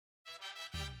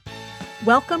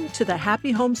Welcome to the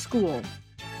Happy Home School,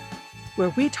 where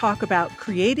we talk about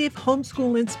creative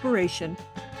homeschool inspiration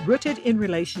rooted in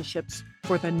relationships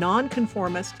for the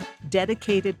nonconformist,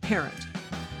 dedicated parent.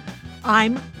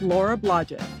 I'm Laura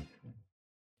Blodgett,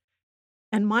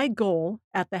 and my goal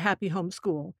at the Happy Home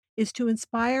School is to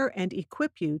inspire and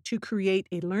equip you to create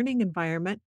a learning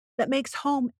environment that makes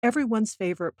home everyone's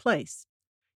favorite place.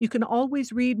 You can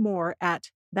always read more at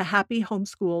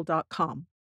thehappyhomeschool.com.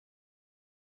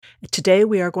 Today,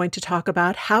 we are going to talk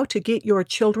about how to get your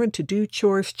children to do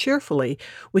chores cheerfully,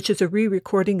 which is a re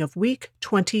recording of week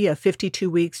 20 of 52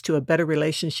 Weeks to a Better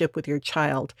Relationship with Your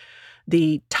Child.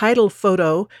 The title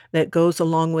photo that goes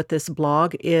along with this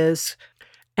blog is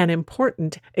an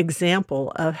important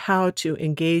example of how to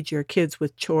engage your kids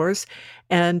with chores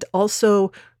and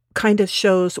also kind of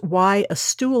shows why a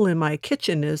stool in my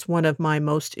kitchen is one of my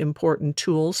most important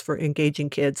tools for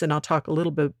engaging kids. And I'll talk a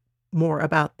little bit more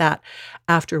about that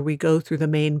after we go through the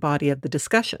main body of the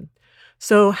discussion.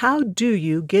 So, how do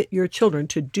you get your children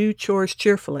to do chores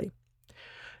cheerfully?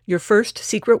 Your first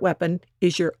secret weapon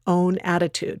is your own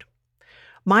attitude.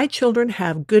 My children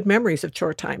have good memories of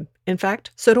chore time. In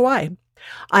fact, so do I.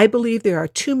 I believe there are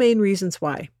two main reasons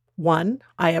why. One,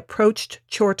 I approached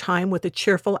chore time with a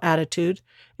cheerful attitude,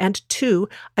 and two,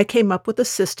 I came up with a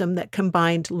system that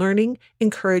combined learning,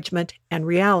 encouragement, and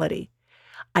reality.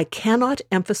 I cannot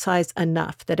emphasize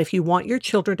enough that if you want your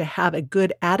children to have a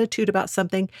good attitude about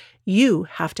something, you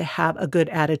have to have a good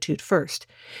attitude first.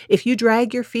 If you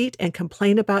drag your feet and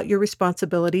complain about your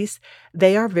responsibilities,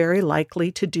 they are very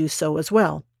likely to do so as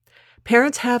well.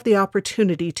 Parents have the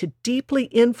opportunity to deeply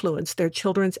influence their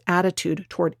children's attitude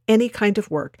toward any kind of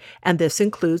work, and this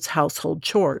includes household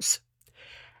chores.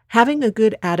 Having a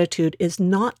good attitude is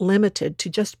not limited to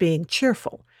just being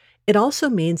cheerful. It also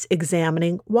means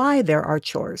examining why there are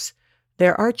chores.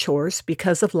 There are chores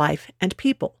because of life and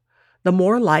people. The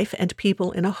more life and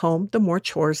people in a home, the more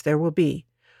chores there will be.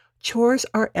 Chores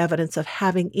are evidence of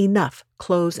having enough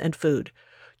clothes and food.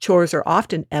 Chores are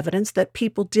often evidence that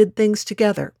people did things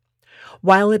together.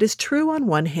 While it is true on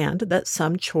one hand that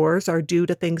some chores are due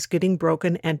to things getting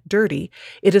broken and dirty,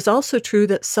 it is also true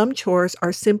that some chores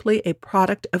are simply a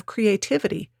product of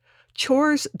creativity.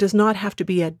 Chores does not have to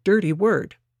be a dirty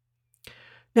word.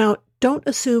 Now, don't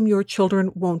assume your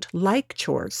children won't like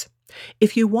chores.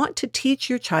 If you want to teach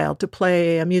your child to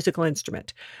play a musical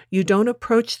instrument, you don't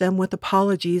approach them with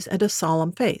apologies and a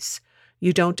solemn face.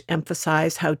 You don't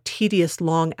emphasize how tedious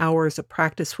long hours of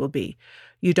practice will be.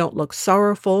 You don't look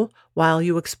sorrowful while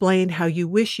you explain how you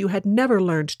wish you had never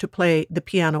learned to play the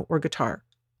piano or guitar.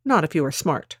 Not if you are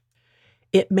smart.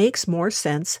 It makes more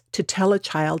sense to tell a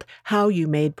child how you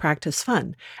made practice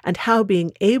fun and how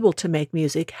being able to make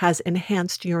music has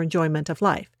enhanced your enjoyment of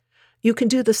life. You can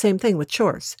do the same thing with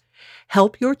chores.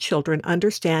 Help your children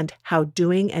understand how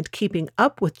doing and keeping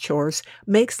up with chores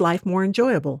makes life more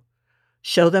enjoyable.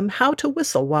 Show them how to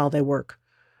whistle while they work.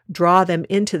 Draw them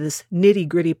into this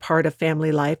nitty-gritty part of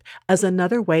family life as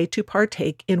another way to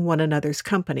partake in one another's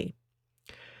company.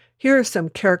 Here are some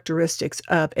characteristics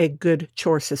of a good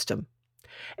chore system.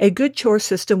 A good chore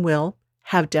system will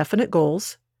have definite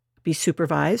goals, be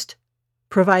supervised,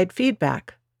 provide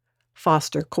feedback,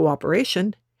 foster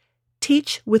cooperation,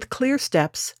 teach with clear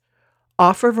steps,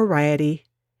 offer variety,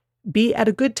 be at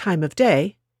a good time of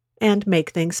day, and make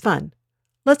things fun.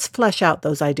 Let's flesh out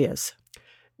those ideas.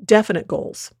 Definite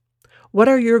goals. What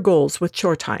are your goals with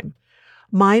chore time?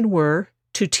 Mine were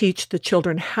to teach the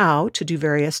children how to do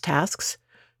various tasks,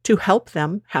 to help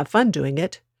them have fun doing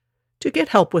it, to get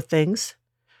help with things,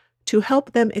 to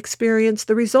help them experience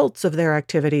the results of their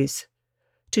activities,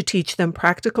 to teach them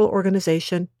practical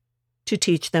organization, to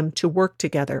teach them to work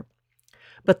together.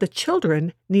 But the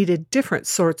children needed different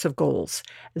sorts of goals.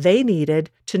 They needed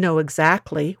to know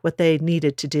exactly what they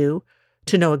needed to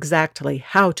know exactly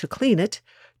how to clean it,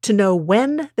 to know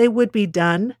when they would be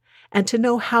done, and to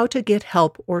know how to get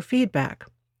help or feedback.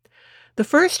 The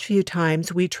first few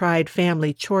times we tried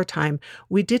family chore time,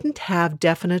 we didn't have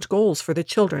definite goals for the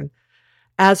children.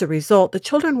 As a result, the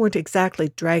children weren't exactly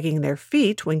dragging their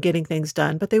feet when getting things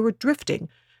done, but they were drifting.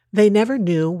 They never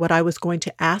knew what I was going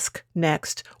to ask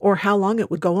next or how long it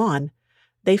would go on.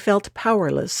 They felt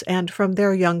powerless and, from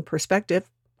their young perspective,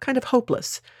 kind of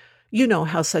hopeless. You know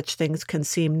how such things can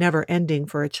seem never-ending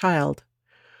for a child.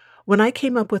 When I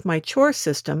came up with my chore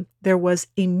system, there was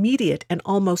immediate and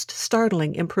almost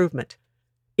startling improvement.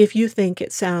 If you think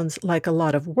it sounds like a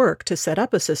lot of work to set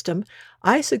up a system,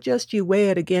 I suggest you weigh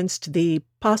it against the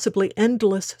possibly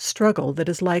endless struggle that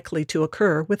is likely to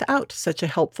occur without such a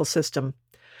helpful system.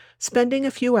 Spending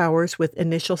a few hours with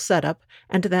initial setup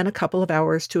and then a couple of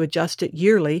hours to adjust it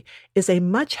yearly is a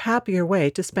much happier way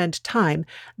to spend time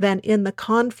than in the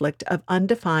conflict of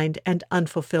undefined and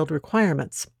unfulfilled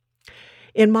requirements.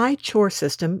 In my chore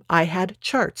system, I had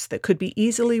charts that could be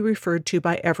easily referred to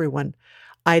by everyone.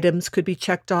 Items could be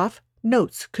checked off,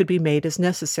 notes could be made as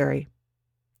necessary.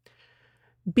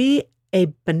 Be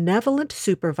a benevolent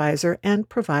supervisor and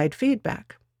provide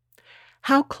feedback.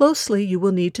 How closely you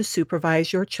will need to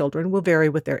supervise your children will vary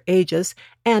with their ages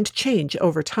and change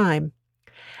over time.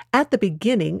 At the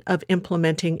beginning of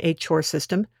implementing a chore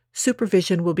system,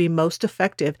 supervision will be most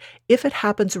effective if it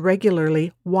happens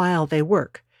regularly while they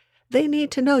work. They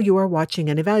need to know you are watching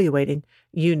and evaluating.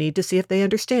 You need to see if they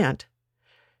understand.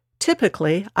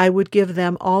 Typically, I would give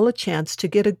them all a chance to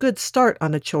get a good start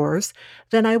on the chores,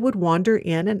 then I would wander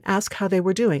in and ask how they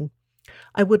were doing.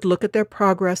 I would look at their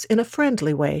progress in a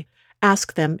friendly way,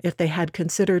 ask them if they had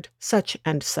considered such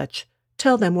and such,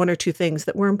 tell them one or two things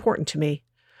that were important to me.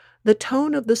 The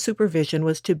tone of the supervision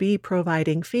was to be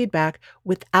providing feedback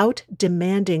without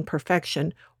demanding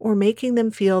perfection or making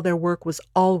them feel their work was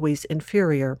always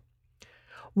inferior.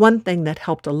 One thing that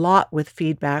helped a lot with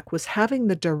feedback was having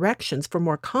the directions for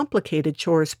more complicated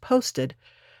chores posted.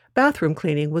 Bathroom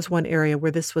cleaning was one area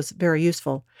where this was very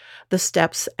useful. The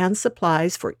steps and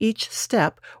supplies for each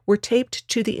step were taped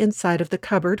to the inside of the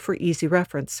cupboard for easy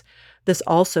reference. This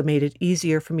also made it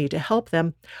easier for me to help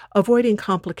them, avoiding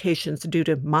complications due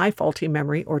to my faulty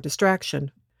memory or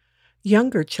distraction.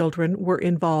 Younger children were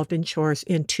involved in chores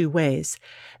in two ways.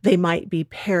 They might be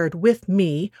paired with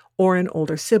me or an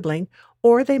older sibling,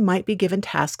 or they might be given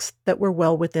tasks that were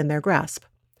well within their grasp.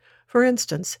 For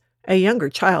instance, a younger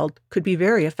child could be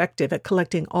very effective at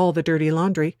collecting all the dirty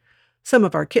laundry. Some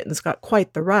of our kittens got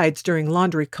quite the rides during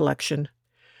laundry collection.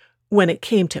 When it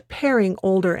came to pairing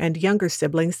older and younger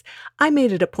siblings, I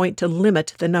made it a point to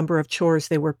limit the number of chores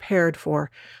they were paired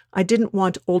for. I didn't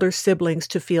want older siblings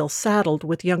to feel saddled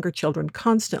with younger children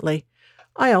constantly.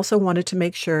 I also wanted to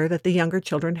make sure that the younger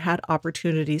children had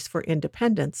opportunities for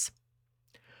independence.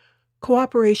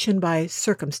 Cooperation by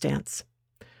circumstance.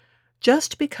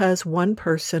 Just because one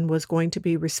person was going to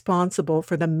be responsible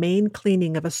for the main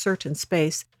cleaning of a certain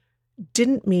space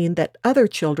didn't mean that other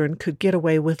children could get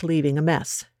away with leaving a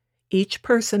mess. Each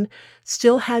person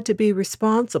still had to be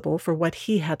responsible for what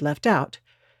he had left out.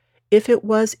 If it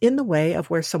was in the way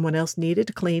of where someone else needed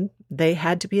to clean, they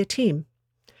had to be a team.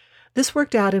 This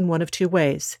worked out in one of two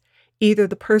ways. Either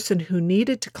the person who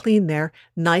needed to clean there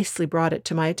nicely brought it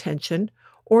to my attention,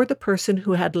 or the person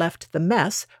who had left the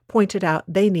mess pointed out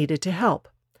they needed to help.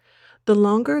 The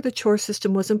longer the chore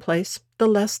system was in place, the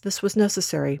less this was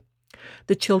necessary.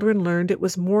 The children learned it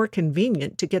was more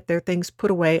convenient to get their things put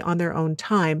away on their own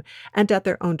time and at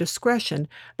their own discretion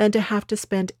than to have to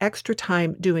spend extra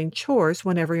time doing chores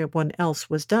when everyone else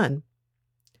was done.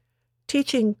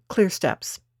 Teaching clear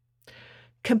steps.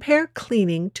 Compare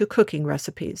cleaning to cooking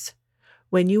recipes.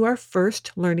 When you are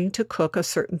first learning to cook a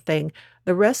certain thing,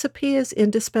 the recipe is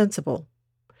indispensable.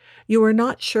 You are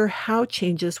not sure how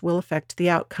changes will affect the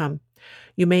outcome.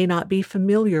 You may not be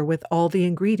familiar with all the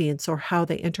ingredients or how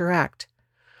they interact.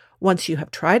 Once you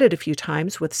have tried it a few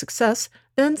times with success,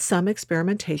 then some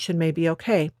experimentation may be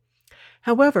okay.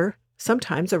 However,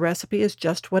 sometimes a recipe is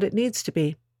just what it needs to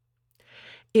be.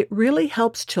 It really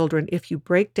helps children if you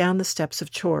break down the steps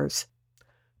of chores.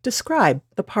 Describe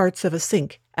the parts of a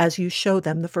sink as you show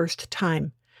them the first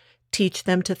time. Teach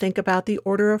them to think about the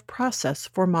order of process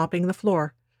for mopping the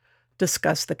floor.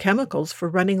 Discuss the chemicals for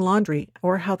running laundry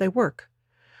or how they work.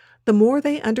 The more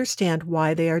they understand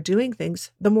why they are doing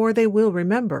things, the more they will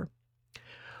remember.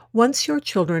 Once your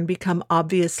children become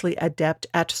obviously adept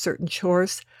at certain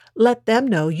chores, let them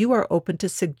know you are open to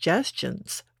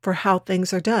suggestions for how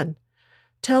things are done.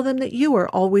 Tell them that you are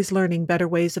always learning better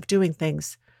ways of doing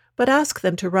things, but ask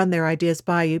them to run their ideas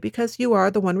by you because you are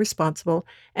the one responsible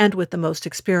and with the most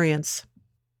experience.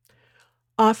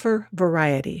 Offer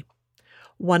variety.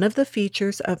 One of the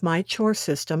features of my chore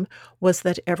system was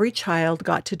that every child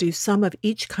got to do some of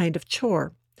each kind of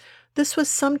chore. This was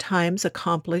sometimes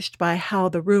accomplished by how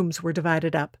the rooms were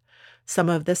divided up. Some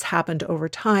of this happened over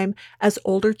time as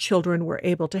older children were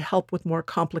able to help with more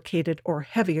complicated or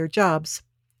heavier jobs.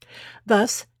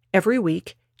 Thus, every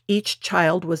week, each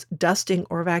child was dusting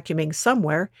or vacuuming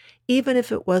somewhere, even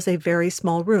if it was a very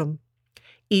small room.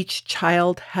 Each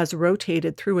child has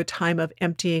rotated through a time of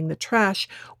emptying the trash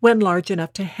when large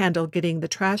enough to handle getting the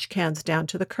trash cans down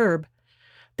to the curb.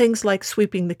 Things like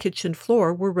sweeping the kitchen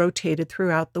floor were rotated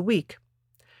throughout the week.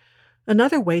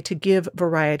 Another way to give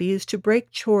variety is to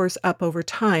break chores up over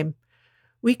time.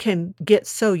 We can get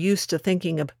so used to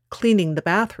thinking of cleaning the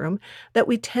bathroom that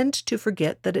we tend to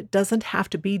forget that it doesn't have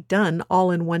to be done all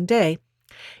in one day.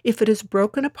 If it is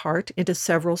broken apart into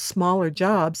several smaller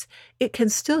jobs, it can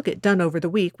still get done over the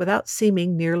week without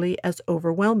seeming nearly as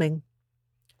overwhelming.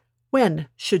 When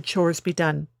should chores be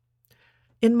done?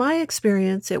 In my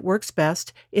experience, it works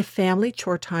best if family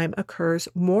chore time occurs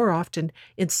more often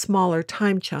in smaller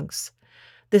time chunks.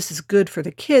 This is good for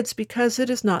the kids because it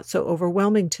is not so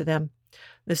overwhelming to them.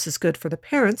 This is good for the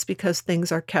parents because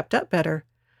things are kept up better.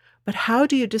 But how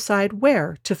do you decide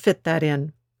where to fit that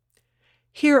in?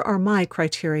 Here are my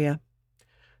criteria.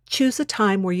 Choose a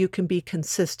time where you can be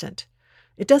consistent.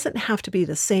 It doesn't have to be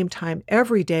the same time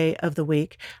every day of the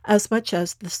week as much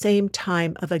as the same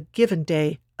time of a given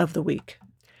day of the week.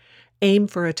 Aim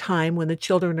for a time when the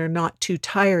children are not too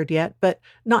tired yet, but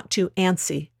not too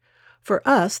antsy. For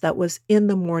us, that was in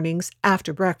the mornings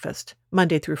after breakfast,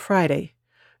 Monday through Friday.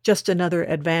 Just another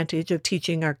advantage of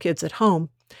teaching our kids at home.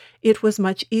 It was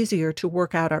much easier to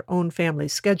work out our own family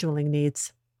scheduling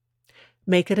needs.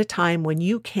 Make it a time when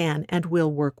you can and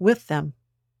will work with them.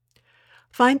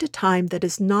 Find a time that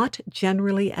is not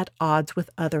generally at odds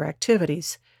with other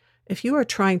activities. If you are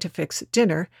trying to fix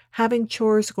dinner, having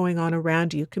chores going on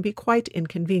around you can be quite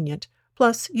inconvenient.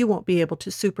 Plus, you won't be able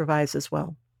to supervise as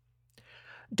well.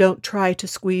 Don't try to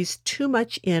squeeze too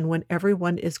much in when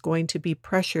everyone is going to be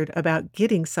pressured about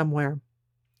getting somewhere.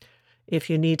 If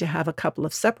you need to have a couple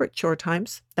of separate chore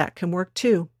times, that can work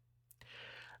too.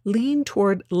 Lean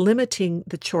toward limiting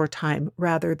the chore time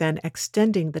rather than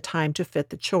extending the time to fit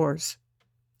the chores.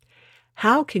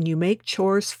 How can you make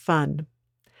chores fun?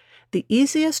 The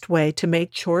easiest way to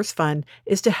make chores fun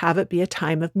is to have it be a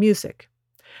time of music.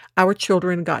 Our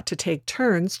children got to take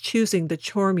turns choosing the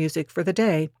chore music for the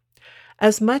day.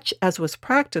 As much as was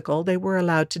practical, they were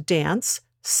allowed to dance,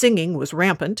 singing was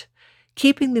rampant,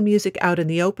 keeping the music out in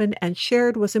the open and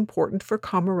shared was important for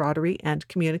camaraderie and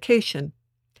communication.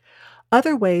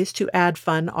 Other ways to add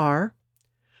fun are: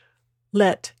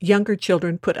 let younger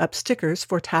children put up stickers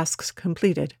for tasks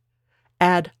completed.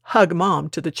 Add Hug Mom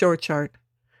to the chore chart.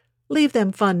 Leave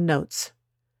them fun notes.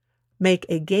 Make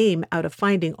a game out of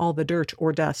finding all the dirt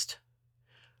or dust.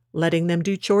 Letting them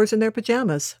do chores in their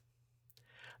pajamas.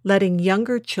 Letting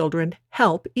younger children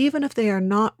help even if they are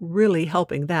not really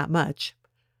helping that much.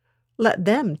 Let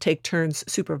them take turns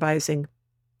supervising.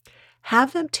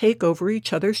 Have them take over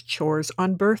each other's chores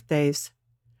on birthdays.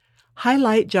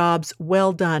 Highlight jobs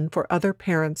well done for other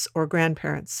parents or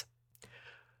grandparents.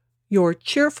 Your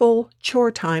cheerful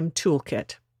chore time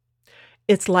toolkit.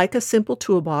 It's like a simple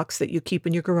toolbox that you keep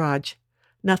in your garage.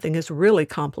 Nothing is really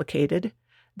complicated.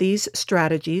 These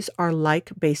strategies are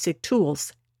like basic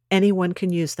tools. Anyone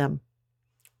can use them.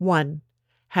 1.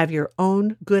 Have your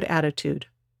own good attitude.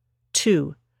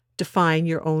 2. Define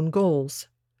your own goals.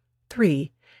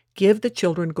 3. Give the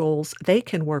children goals they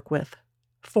can work with.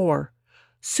 4.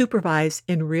 Supervise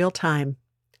in real time.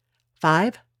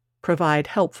 5. Provide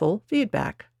helpful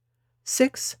feedback.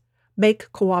 6.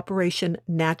 Make cooperation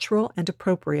natural and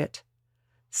appropriate.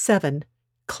 7.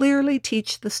 Clearly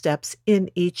teach the steps in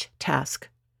each task.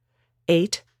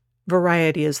 8.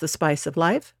 Variety is the spice of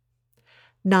life.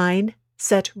 9.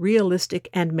 Set realistic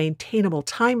and maintainable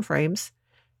time frames.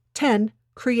 10.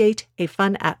 Create a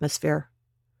fun atmosphere.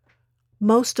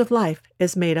 Most of life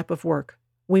is made up of work.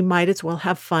 We might as well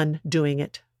have fun doing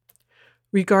it.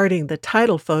 Regarding the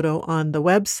title photo on the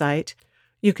website,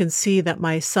 you can see that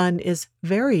my son is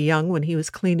very young when he was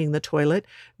cleaning the toilet,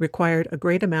 required a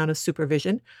great amount of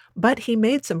supervision, but he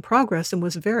made some progress and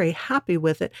was very happy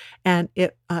with it, and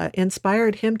it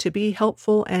inspired him to be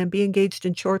helpful and be engaged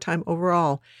in chore time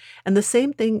overall. And the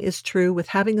same thing is true with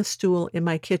having a stool in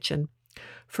my kitchen.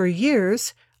 For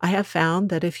years, I have found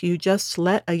that if you just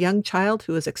let a young child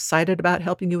who is excited about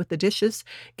helping you with the dishes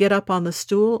get up on the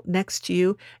stool next to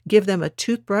you, give them a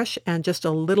toothbrush and just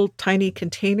a little tiny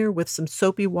container with some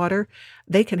soapy water,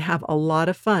 they can have a lot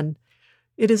of fun.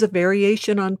 It is a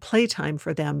variation on playtime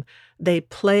for them. They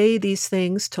play these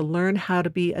things to learn how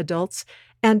to be adults,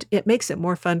 and it makes it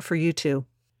more fun for you too.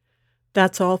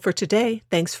 That's all for today.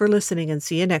 Thanks for listening and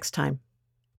see you next time.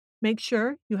 Make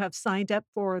sure you have signed up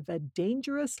for the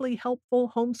Dangerously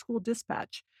Helpful Homeschool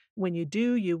Dispatch. When you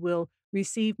do, you will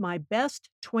receive my best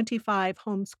 25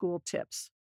 homeschool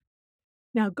tips.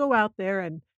 Now go out there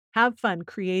and have fun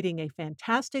creating a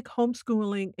fantastic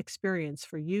homeschooling experience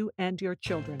for you and your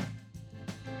children.